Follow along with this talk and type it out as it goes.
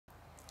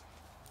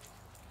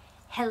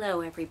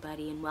Hello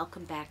everybody and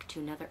welcome back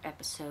to another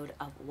episode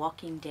of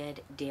Walking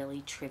Dead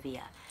Daily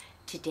Trivia.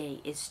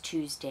 Today is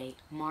Tuesday,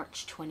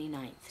 March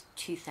 29th,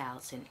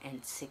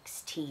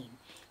 2016.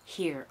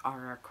 Here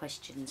are our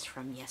questions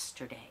from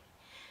yesterday.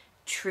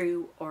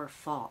 True or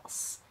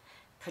false?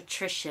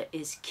 Patricia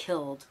is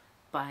killed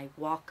by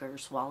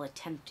walkers while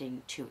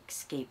attempting to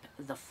escape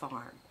the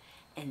farm.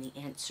 And the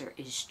answer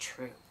is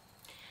true.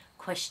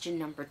 Question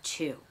number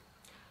 2.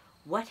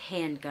 What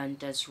handgun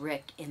does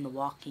Rick in The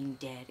Walking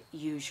Dead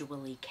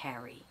usually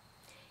carry?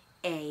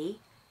 A.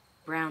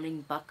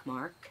 Browning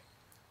Buckmark,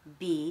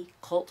 B.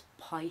 Colt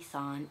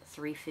Python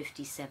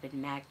 357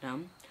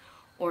 Magnum,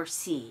 or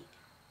C.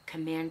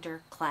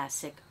 Commander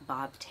Classic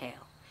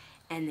Bobtail?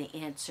 And the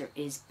answer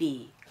is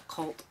B.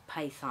 Colt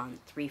Python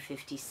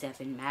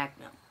 357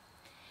 Magnum.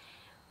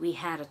 We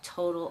had a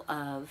total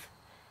of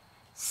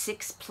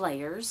 6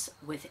 players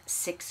with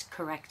 6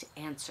 correct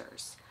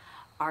answers.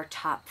 Our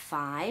top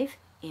 5: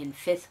 in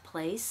 5th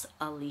place,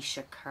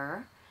 Alicia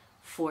Kerr.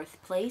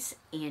 4th place,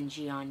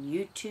 Angie on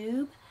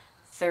YouTube.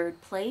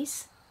 3rd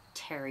place,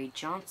 Terry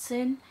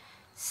Johnson.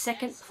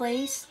 2nd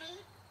place,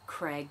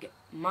 Craig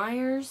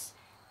Myers.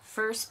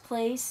 1st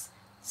place,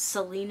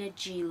 Selena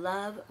G.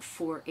 Love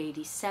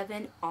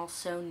 487,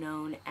 also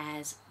known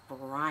as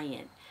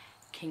Brian.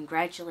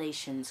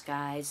 Congratulations,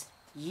 guys.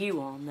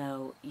 You all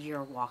know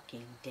you're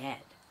Walking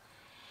Dead.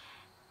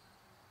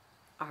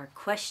 Our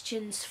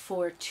questions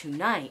for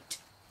tonight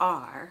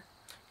are: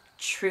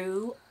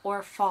 true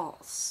or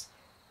false?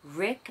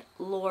 Rick,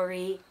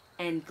 Lori,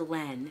 and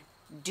Glenn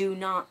do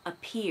not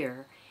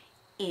appear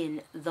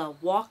in the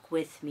Walk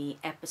With Me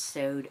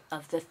episode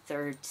of the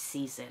 3rd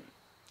season.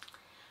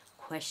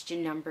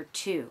 Question number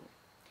 2.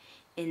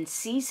 In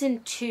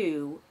season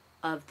 2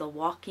 of The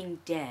Walking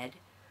Dead,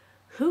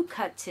 who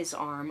cuts his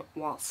arm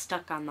while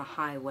stuck on the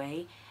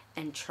highway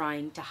and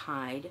trying to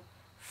hide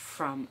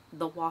from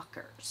the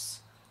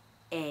walkers?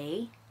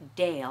 A.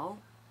 Dale,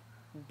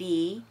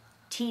 B.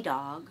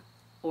 T-Dog,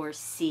 or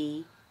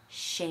C.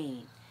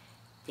 Shane?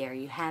 There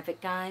you have it,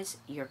 guys,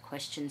 your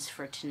questions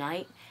for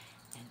tonight,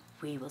 and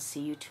we will see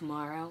you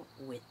tomorrow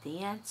with the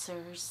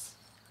answers.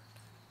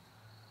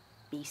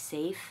 Be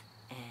safe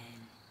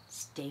and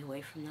stay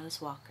away from those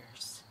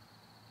walkers.